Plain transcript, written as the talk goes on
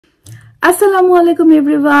আসসালামু আলাইকুম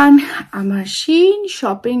এভরিওয়ান। আমার শিন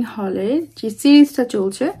শপিং হলে যে সিরিজটা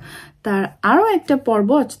চলছে তার আরো একটা পর্ব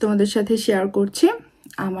আজ তোমাদের সাথে শেয়ার করছি।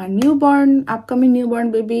 আমার আপকামিং নিউবর্ন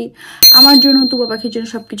বেবি, আমার জন্য তুবা পাখির জন্য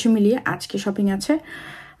সবকিছু মিলিয়ে আজকে শপিং আছে।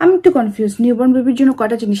 আমি একটু কনফিউজ, নিউবর্ন বেবির জন্য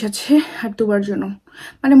কয়টা জিনিস আছে আর তুবার জন্য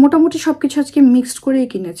মানে মোটামুটি সবকিছু আজকে মিক্সড করেই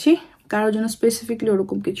কিনেছি, কারোর জন্য স্পেসিফিকলি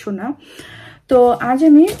ওরকম কিছু না। তো আজ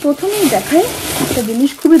আমি প্রথমেই দেখাই একটা জিনিস,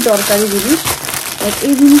 খুবই দরকারি জিনিস।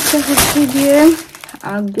 এই জিনিসটা হচ্ছে গিয়ে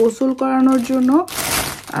গোসল করানোর জন্য,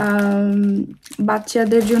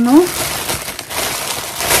 বাচ্চাদের জন্য।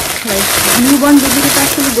 নিউবর্ন বেবিকে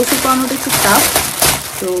আসলে গোসল করানোটা একটু টাফ,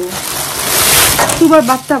 তো দুবার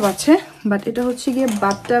বাথটাব আছে, বাট এটা হচ্ছে গিয়ে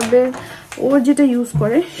বাথটাবের ওর যেটা ইউজ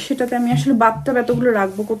করে সেটাতে আমি আসলে বাথটাব এতগুলো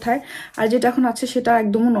রাখবো কোথায়, আর যেটা এখন আছে সেটা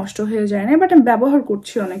একদমই নষ্ট হয়ে যায় না, বাট আমি ব্যবহার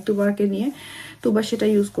করছি অনেক তুবারকে নিয়ে, তুবা সেটা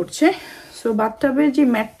ইউজ করছে। সো বাথটাবের যে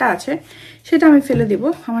ম্যাটটা আছে সেটা আমি ফেলে দেবো।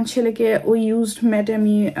 আমার ছেলেকে ওই ইউজড ম্যাটে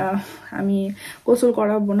আমি গোসল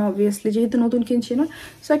করাবো না অবভিয়াসলি, যেহেতু নতুন কিনছি না।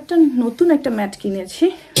 সো নতুন একটা ম্যাট কিনেছি,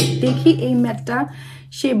 দেখি এই ম্যাটটা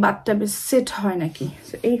সেই বাথটাবে সেট হয় নাকি।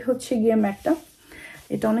 সো এই হচ্ছে গিয়ে ম্যাটটা,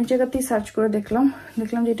 এটা অনেক জায়গাতেই সার্চ করে দেখলাম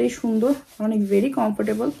যে এটাই সুন্দর, অনেক ভেরি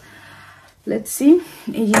কমফোর্টেবল। লেটস সি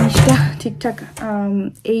এই জিনিসটা ঠিকঠাক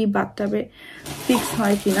এই বাথটাবে ফিক্স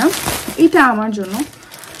হয় কিনা। এটা আমার জন্য,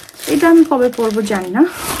 এটা আমি কবে পরবো জানি না,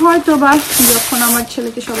 হয়তো বা যখন আমার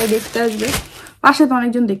ছেলেকে সবাই দেখতে আসবে। পাশে তো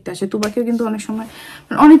অনেকজন দেখতে আসে, তুবাকেও কিন্তু অনেক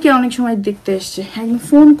সময় দেখতে এসছে, একদম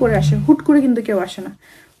ফোন করে আসে, হুট করে কিন্তু কেউ আসে না,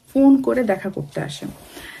 ফোন করে দেখা করতে আসে।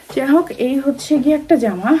 যাই হোক, এই হচ্ছে গিয়ে একটা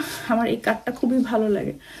জামা, আমার এই কাটটা খুবই ভালো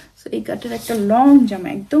লাগে। তো এই কাটের একটা লং জামা,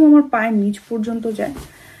 একদম আমার পায়ের নিচ পর্যন্ত যায়,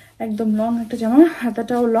 একদম লং একটা জামা,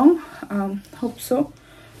 হাতাটাও লং। হোপসো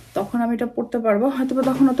তখন আমি এটা পরতে পারবো, হয়তো বা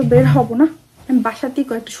তখন অত বের হবো না। আমি বাসাতেই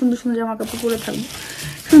কয়েকটা সুন্দর সুন্দর জামা কাপড় পরে থাকবো,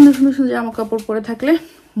 সুন্দর জামা কাপড় পরে থাকলে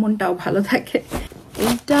মনটাও ভালো থাকে।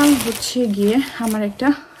 এইটা হচ্ছে গিয়ে আমার একটা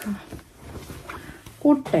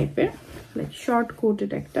কোট টাইপের, লাইক শর্ট কোট,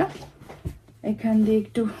 এটা একটা এখান দিয়ে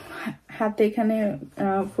একটু হাতে এখানে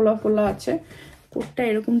ফোলা ফোলা আছে, কোটটা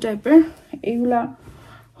এরকম টাইপের। এইগুলা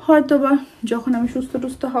হয়তো বা যখন আমি সুস্থ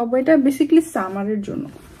টুস্থ হবো, এটা বেসিক্যালি সামারের জন্য,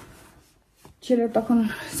 ছেলে তখন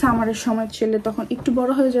সামারের সময় ছেলে তখন একটু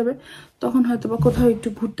বড় হয়ে যাবে, তখন হয়তো বা কোথাও একটু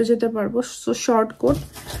ঘুরতে যেতে পারবো। সো শর্ট কোট,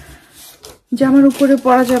 জামার উপরে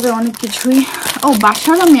পরা যাবে অনেক কিছুই। ও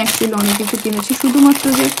বাসার আমি অ্যাকচুয়ালি অনেক কিছু কিনেছি, শুধুমাত্র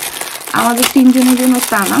যে আমাদের তিনজনের জন্য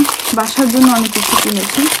তা না, বাসার জন্য অনেক কিছু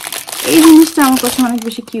কিনেছি। এই জিনিসটা আমার কাছে অনেক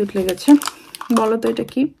বেশি কিউট লেগেছে। বলো তো এটা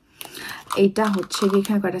কি? এইটা হচ্ছে গিয়ে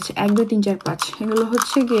এখানে কয়টা আছে, 1 2 3 4 5, এগুলো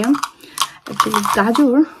হচ্ছে গিয়ে অ্যাকচুয়ালি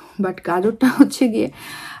গাজর, বাট গাজরটা হচ্ছে গিয়ে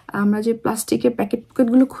আমরা যে প্লাস্টিকের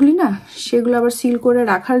প্যাকেটগুলো খুলি না, সেগুলো আবার সিল করে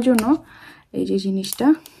রাখার জন্য এই যে জিনিসটা।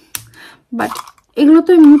 বাট এগুলো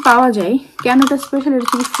তো এমনি পাওয়া যায়, কেন এটা স্পেশাল, এটা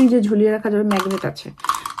শুধু ফ্রিজে ঝুলিয়ে রাখা যাবে, ম্যাগনেট আছে,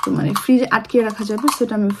 তো মানে ফ্রিজে আটকে রাখা যাবে,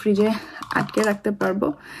 সেটা আমি ফ্রিজে আটকে রাখতে পারবো।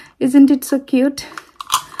 Isn't it so cute?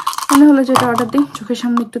 মনে হলো যে এটা অর্ডার দিই, চোখের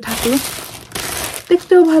সামনে একটু থাকলে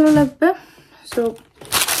দেখতেও ভালো লাগবে। সো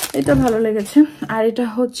এটা ভালো লেগেছে। আর এটা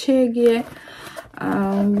হচ্ছে গিয়ে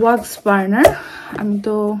ওয়াক্স বার্নার। আমি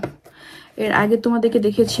তো এর আগে তোমাদেরকে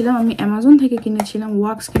দেখেছিলাম, আমি অ্যামাজন থেকে কিনেছিলাম,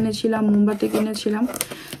 ওয়াক্স কিনেছিলাম, মোমবাতি কিনেছিলাম।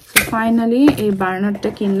 ফাইনালি এই বার্নারটা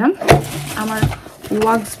কিনলাম। আমার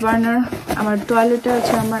ওয়াক্স বার্নার আমার টয়লেটে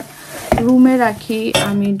আছে, আমার রুমে রাখি,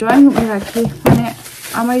 আমি ড্রয়িং রুমে রাখি, মানে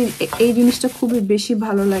আমার এই জিনিসটা খুবই বেশি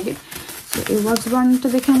ভালো লাগে। তো এই ওয়াক্স বার্নারটা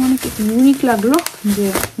দেখে আমার অনেক ইউনিক লাগলো যে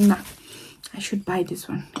না, I should buy this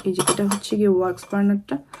one. এই যে এটা হচ্ছে গিয়ে ওয়াক্স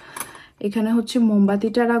বার্নারটা, এখানে হচ্ছে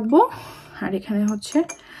মোমবাতিটা রাখবো আর এখানে হচ্ছে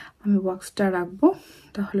আমি ওয়াক্সটা রাখবো,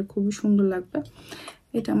 তাহলে খুবই সুন্দর লাগবে।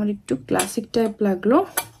 এটা আমার একটু ক্লাসিক টাইপ লাগলো,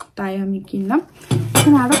 তাই আমি কিনলাম।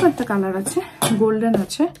 এখানে আরও একটা কালার আছে, গোল্ডেন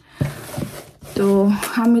আছে, তো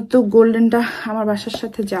আমি তো গোল্ডেনটা আমার বাসার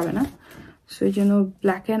সাথে যাবে না, সেই জন্য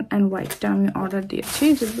ব্ল্যাক অ্যান্ড হোয়াইটটা আমি অর্ডার দিয়েছি,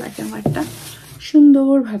 যে ব্ল্যাক অ্যান্ড হোয়াইটটা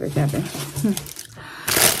সুন্দরভাবে যাবে।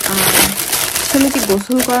 আর ছেলেকে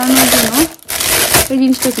গোসল করানোর জন্য এই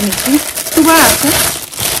জিনিসটা কিনেছি, দুবার আছে,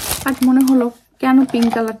 আর মনে হলো কেন পিঙ্ক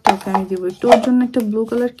কালারটা ওকে আমি দিব, একটু ওর জন্য একটা ব্লু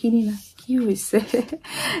কালার কিনি না, কি হয়েছে।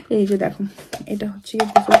 এই যে দেখো, এটা হচ্ছে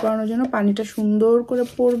গোসল করানোর জন্য, পানিটা সুন্দর করে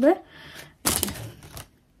পড়বে,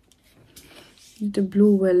 এটা ব্লু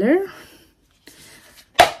ওয়েলের,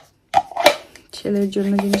 ছেলের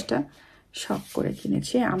জন্য জিনিসটা শখ করে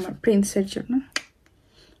কিনেছি, আমার প্রিন্সের জন্য।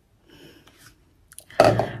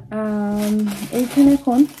 এইখানে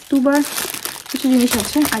এখন দুবার কিছু জিনিস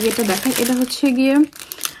আছে, আগে এটা দেখাই। এটা হচ্ছে গিয়ে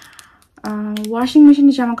ওয়াশিং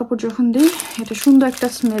মেশিনে জামা কাপড় যখন দিই, এটা সুন্দর একটা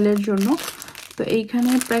স্মেলের জন্য। তো এইখানে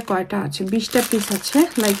প্রায় কয়টা আছে, 20টা পিস আছে,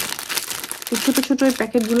 লাইক ছোট ছোট এই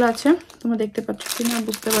প্যাকেটগুলো আছে, তোমরা দেখতে পাচ্ছ কিনা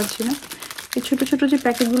বুঝতে পারছি না। এই ছোট ছোট যে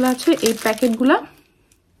প্যাকেটগুলো আছে, এই প্যাকেটগুলা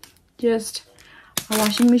জাস্ট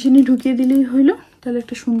ওয়াশিং মেশিনে ঢুকিয়ে দিলেই হইলো, তাহলে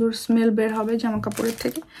একটা সুন্দর স্মেল বের হবে জামা কাপড়ের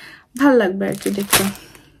থেকে, ভাল লাগবে আর কি দেখতে।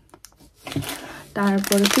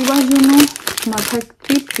 তারপরে তুবার জন্য মাথায়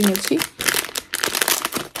ক্লিপ কিনেছি,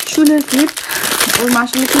 চুলের ক্লিপ। ওর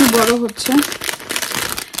মাসলে চুল বড় হচ্ছে,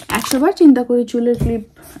 100 বার চিন্তা করি চুলের ক্লিপ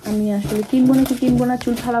আমি আসলে কিনবো নাকি কিনবো না,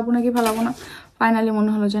 চুল ফালাবো নাকি ফালাবো না। ফাইনালি মনে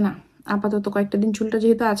হলো যে না, আপাতত কয়েকটা দিন চুলটা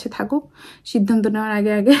যেহেতু আছে থাকুক, সিদ্ধান্ত নেওয়ার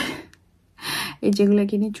আগে আগে এই যেগুলো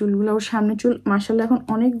কিনি চুলগুলো। ওর সামনে চুল মাশাআল্লাহ এখন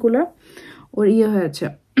অনেকগুলা ওর হয়েছে,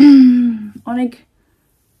 অনেক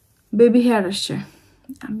বেবি হেয়ার আসছে।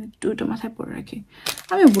 আমি একটু এটা মাথায় পরে রাখি,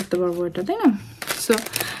 আমিও পড়তে পারবো এটা, তাই না? সো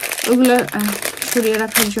ওগুলো সরিয়ে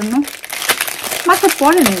রাখার জন্য মাথায়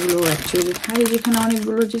পরে না এগুলো অ্যাকচুয়ালি। আর যেখানে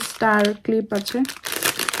অনেকগুলো যে স্টার ক্লিপ আছে,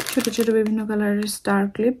 ছোট ছোট বিভিন্ন কালারের স্টার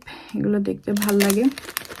ক্লিপ, এগুলো দেখতে ভাল লাগে।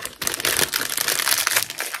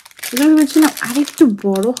 এগুলো ভেবেছিলাম আরেকটু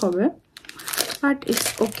বড় হবে, বাট ইটস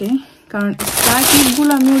ওকে, কারণ স্টার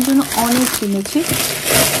ক্লিপগুলো আমি ওর জন্য অনেক কিনেছি।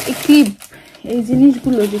 এই ক্লিপ, এই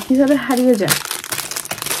জিনিসগুলো যে কীভাবে হারিয়ে যায়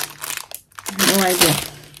নো আইডিয়া।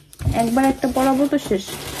 একবার একটা পরাবো তো শেষ,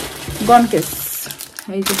 গন কেস।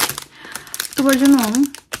 এই যে তোমার জন্য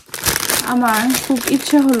আমার খুব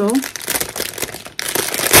ইচ্ছা হলো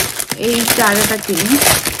এই টায়রাটা কিনি।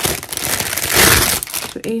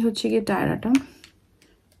 তো এই হচ্ছে গিয়ে টায়রাটা,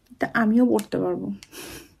 এটা আমিও পড়তে পারবো,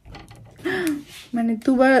 মানে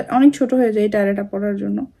দুবার অনেক ছোট হয়ে যায় এই টায়রাটা পরার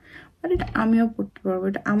জন্য, আর এটা আমিও পড়তে পারবো,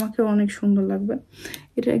 এটা আমাকেও অনেক সুন্দর লাগবে।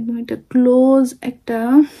 এটা একদম একটা ক্লোজ একটা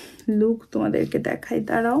লুক তোমাদেরকে দেখাই,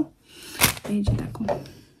 দাঁড়াও। এই যে দেখো,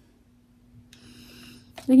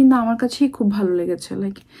 এটা কিন্তু আমার কাছেই খুব ভালো লেগেছে,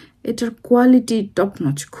 লাইক এটার কোয়ালিটি টপ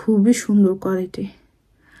নচ, খুবই সুন্দর কোয়ালিটি,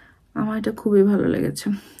 আমার এটা খুবই ভালো লেগেছে।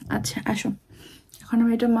 আচ্ছা আসো, এখন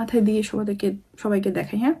আমি এটা মাথায় দিয়ে সবাইকে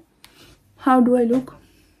দেখাই। হ্যাঁ, হাউ ডু আই লুক?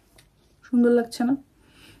 সুন্দর লাগছে না?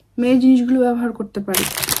 মেয়ের জিনিসগুলো ব্যবহার করতে পারি,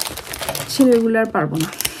 ছেলেগুলো আর পারবো না।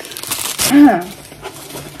 হ্যাঁ,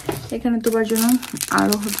 এখানে তোমার জন্য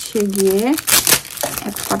আরো হচ্ছে গিয়ে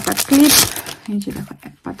এক পাতা ক্লিপ। এই যে দেখো,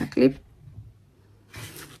 এক পাতা ক্লিপ,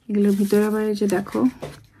 এগুলোর ভিতরে আবার এই যে দেখো,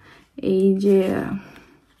 এই যে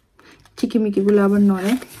চিকিমিকিগুলো আবার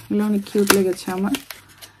নড়ে, এগুলো অনেক কিউট লেগেছে আমার।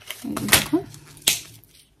 এই যে দেখো,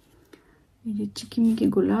 এই যে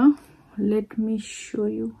চিকিমিকিগুলা, লেট মি শো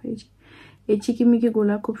ইউ। এই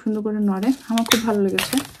চিকিমিকিগুলা খুব সুন্দর করে নড়ে, আমার খুব ভালো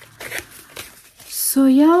লেগেছে। So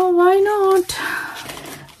yeah, why not.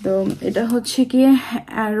 তো এটা হচ্ছে গিয়ে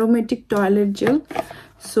aromatic toilet jail.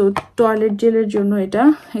 So toilet জেলের জন্য এটা,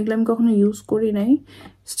 এগুলো আমি কখনো ইউজ করি নাই।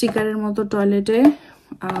 স্টিকারের মতো টয়লেটে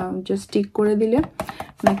জাস্ট স্টিক করে দিলে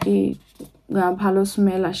নাকি ভালো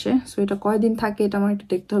স্মেল আসে। সো এটা কয়দিন থাকে এটা আমার একটু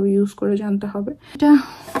দেখতে হবে, ইউজ করে জানতে হবে। এটা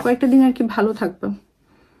কয়েকটা দিন আর কি ভালো থাকবে।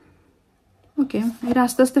 ওকে, এটা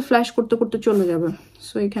আস্তে আস্তে ফ্ল্যাশ করতে করতে চলে যাবে।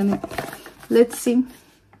 সো এখানে লেটস সি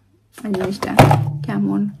এই জিনিসটা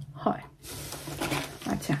কেমন হয়।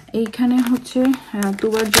 আচ্ছা, এইখানে হচ্ছে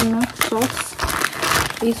তুবার জন্য সক্স।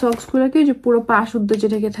 এই সক্সগুলোকে যে পুরো পা শুদ্ধ যে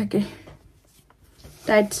ঢেকে থাকে,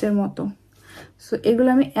 টাইটসের মতো। সো এগুলো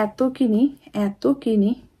আমি এত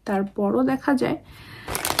কিনি, তারপরও দেখা যায়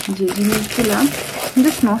যে জিনিসগুলো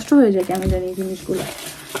জাস্ট নষ্ট হয়ে যায়, কেন জানি এই জিনিসগুলো।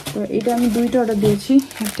 তো এটা আমি দুইটা অর্ডার দিয়েছি,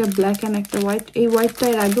 একটা ব্ল্যাক অ্যান্ড একটা হোয়াইট। এই হোয়াইটটা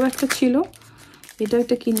এর আগেও একটা ছিল, এটা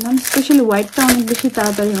একটা কিনলাম। স্পেশালি হোয়াইটটা অনেক বেশি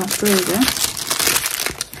তাড়াতাড়ি নষ্ট হয়ে যায়,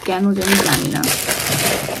 কেন জানি না।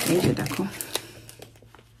 এই যে দেখো,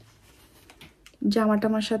 জামা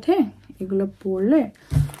টামার সাথে এগুলো পরলে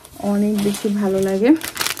অনেক বেশি ভালো লাগে।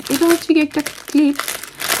 এটা হচ্ছে কি একটা ক্লিপ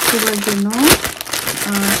দেওয়ার জন্য।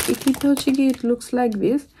 এই ক্লিপটা হচ্ছে কি, ইট লুকস লাইক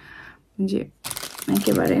দিস, যে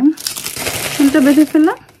একেবারে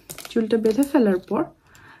চুলটা বেঁধে ফেলার পর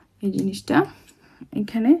এই জিনিসটা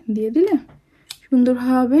এখানে দিয়ে দিলে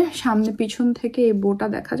সুন্দরভাবে সামনে পিছন থেকে এই বোটা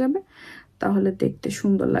দেখা যাবে, তাহলে দেখতে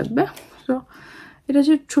সুন্দর লাগবে। তো এটা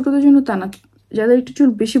যে ছোটদের জন্য তা না, যাদের একটু চুল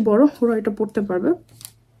বেশি বড় ওরা এটা পরতে পারবে।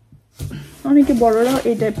 অনেকে বড়রাও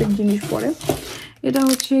এই টাইপের জিনিস পরে। এটা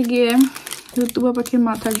হচ্ছে গিয়ে তুবা পাখির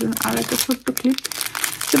মাথার জন্য আর একটা ছোট্ট ক্লিপ,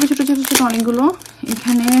 ছোট ছোট ছোট ছোট অনেকগুলো।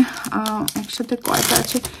 এখানে একসাথে কয়টা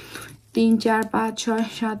আছে, 3 4 5 6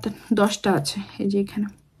 7 10টা আছে। এই যে এখানে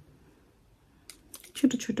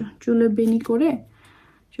ছোট ছোট চুলে বেনি করে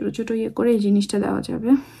ছোট ছোট করে এই জিনিসটা দেওয়া যাবে।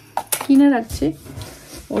 কিনে রাখছি,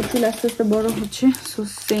 ওর চুল আস্তে আস্তে বড় হচ্ছে। সো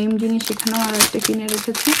সেম জিনিস এখানেও আর একটা কিনে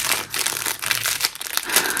রেখেছি।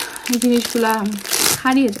 এই জিনিসগুলা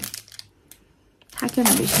হারিয়ে যায়, থাকে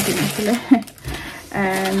না বেশি দিন আসলে।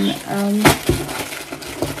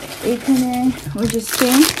 এইখানে ওই যে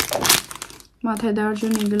স্টেম মাথায় দেওয়ার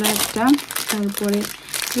জন্য এগুলো একটা তারপরে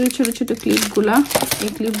এই ছোট ছোট ক্লিপগুলা, এই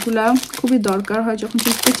ক্লিপগুলা খুবই দরকার হয় যখন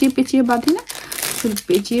চুল পেঁচিয়ে পেঁচিয়ে বাঁধি না, চুল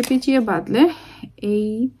পেঁচিয়ে পেঁচিয়ে বাঁধলে এই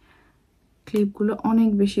ক্লিপগুলো অনেক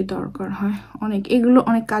বেশি দরকার হয়, অনেক। এগুলো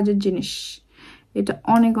অনেক কাজের জিনিস, এটা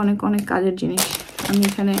অনেক অনেক অনেক কাজের জিনিস। আমি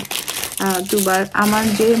এখানে দুবার আমার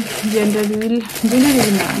যে জেন্ডার রিভিল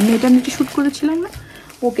না, মেটার্নিটি শ্যুট করেছিলাম না,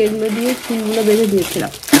 ওকে এগুলো দিয়ে চুলগুলো বেঁধে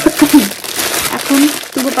দিয়েছিলাম। এখন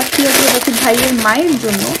তুবো পাখি ভাইয়ের মায়ের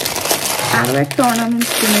জন্য আরও একটা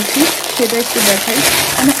অর্নামেন্টস কিনেছি, সেটা একটু দেখাই,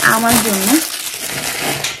 মানে আমার জন্য।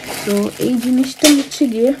 তো এই জিনিসটা হচ্ছে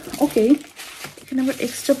গিয়ে ওকে, এখানে আবার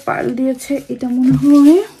এক্সট্রা পার্ল দিয়েছে, এটা মনে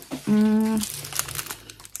হয়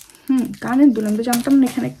কানের দুল। আমি তো জানতাম না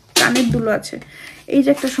এখানে কানের দুল আছে। এই যে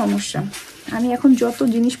একটা সমস্যা, আমি এখন যত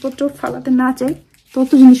জিনিসপত্র ফালাতে না চাই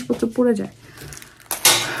তত জিনিসপত্র পড়ে যায়,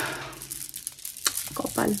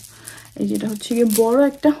 কপাল। এই যেটা হচ্ছে গিয়ে বড়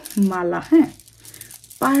একটা মালা, হ্যাঁ,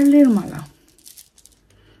 পার্লের মালা।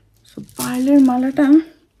 সো পার্লের মালাটা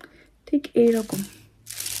ঠিক এইরকম,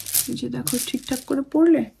 এই যে দেখো ঠিকঠাক করে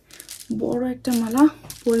পরলে বড় একটা মালা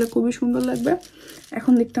পরলে খুবই সুন্দর লাগবে।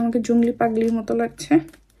 এখন দেখতে আমাকে জঙ্গলি পাগলির মতো লাগছে,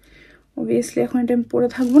 অবভিয়াসলি এখন এটা আমি পরে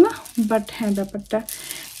থাকবো না, বাট হ্যাঁ ব্যাপারটা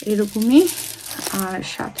এরকমই। আর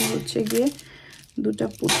সাথে হচ্ছে গিয়ে দুটা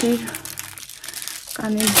পুঁতির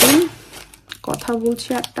কানের দুল। কথা বলছি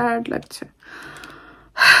আর টায়ার্ড লাগছে।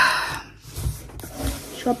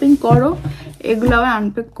 শপিং করো, এগুলো আবার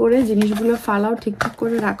আনপ্যাক করে জিনিসগুলো ফালাও, ঠিকঠাক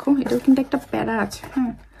করে রাখো, এটাও কিন্তু একটা প্যারা আছে।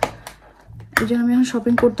 হ্যাঁ, এই জন্য আমি এখন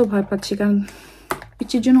শপিং করতেও ভয় পাচ্ছি, কারণ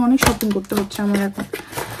পিচির জন্য অনেক শপিং করতে হচ্ছে আমার এখন।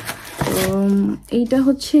 তো এইটা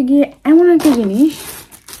হচ্ছে গিয়ে এমন একটা জিনিস,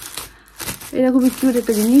 এটা খুবই কিউট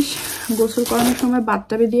একটা জিনিস। গোসল করানোর সময়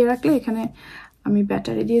বাথটাবে দিয়ে রাখলে এখানে আমি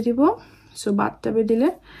ব্যাটারি দিয়ে দিব। সো বাথটাবে দিলে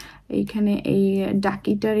এইখানে এই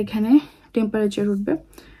ডাকিটার এখানে টেম্পারেচার উঠবে।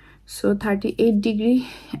 So 38 degree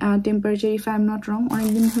temperature, if I am not wrong,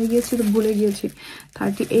 অনেকদিন হয়ে গিয়েছে তো ভুলে গিয়েছি।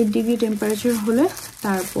 38 ডিগ্রি টেম্পারেচার হলে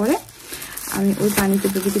তারপরে আমি ওই পানিতে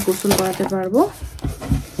প্রকৃতি গোসল করাতে পারবো।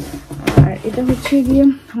 আর এটা হচ্ছে গিয়ে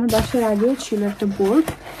আমার বাসার আগেও ছিল একটা বোর্ড,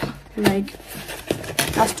 লাইক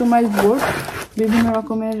কাস্টমাইজ বোর্ড, বিভিন্ন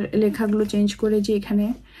রকমের লেখাগুলো চেঞ্জ করে, যে এখানে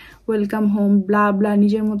ওয়েলকাম হোম ব্লা ব্লা,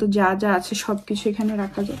 নিজের মতো যা যা আছে সব কিছু এখানে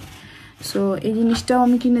রাখা যায়। সো এই জিনিসটাও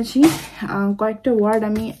আমি কিনেছি, কয়েকটা ওয়ার্ড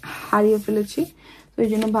আমি হারিয়ে ফেলেছি, তো এই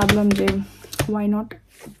জন্য ভাবলাম যে ওয়াই নট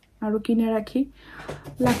আরও কিনে রাখি,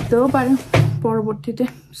 লাগতেও পারে পরবর্তীতে।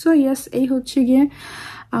 সো ইয়েস, এই হচ্ছে গিয়ে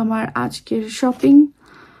আমার আজকের শপিং।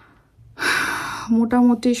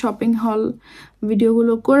 মোটামুটি শপিং হল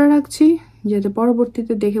ভিডিওগুলো করে রাখছি, যাতে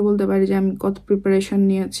পরবর্তীতে দেখে বলতে পারি যে আমি কত প্রিপারেশন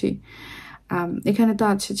নিয়েছি। এখানে তো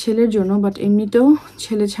আছে ছেলের জন্য, বাট এমনিতেও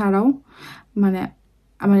ছেলে ছাড়াও, মানে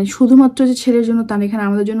শুধুমাত্র যে ছেলের জন্য তা না, এখানে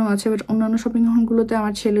আমাদের জন্য আছে, বাট অন্যান্য শপিং হলগুলোতে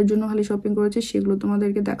আমার ছেলের জন্য খালি শপিং করেছে, সেগুলো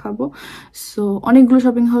তোমাদেরকে দেখাবো। সো অনেকগুলো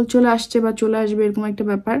শপিং হল চলে আসছে বা চলে আসবে, এরকম একটা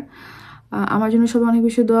ব্যাপার। আমার জন্য সবাই অনেক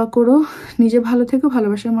বেশি দোয়া করো, নিজে ভালো থেকো,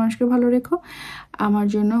 ভালোবাসার মানুষকে ভালো রেখো। আমার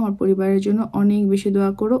জন্য, আমার পরিবারের জন্য অনেক বেশি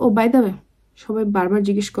দোয়া করো। ও বাই দ্য ওয়ে, সবাই বারবার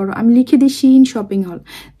জিজ্ঞেস করো, আমি লিখে দিই SHEIN শপিং হল,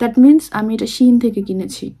 দ্যাট মিনস আমি এটা SHEIN থেকে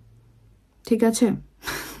কিনেছি, ঠিক আছে?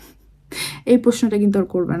 এই প্রশ্নটা কিন্তু আর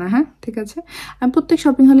করবে না, হ্যাঁ, ঠিক আছে? আমি প্রত্যেক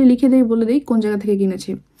শপিং হলে লিখে দিই, বলে দিই কোন জায়গা থেকে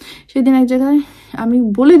কিনেছি। সেদিন এক জায়গায় আমি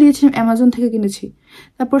বলে দিয়েছিলাম অ্যামাজন থেকে কিনেছি,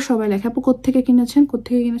 তারপর সবাই লেখে আপু কোত্থেকে কিনেছেন,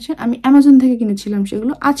 কোত্থেকে কিনেছেন। আমি অ্যামাজন থেকে কিনেছিলাম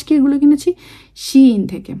সেগুলো, আজকে এগুলো কিনেছি SHEIN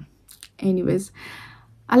থেকে। এনিওয়েজ,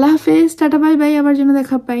 আল্লাহ হাফেজ, টাটা বাই বাই, আবার যেন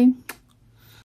দেখা পাই।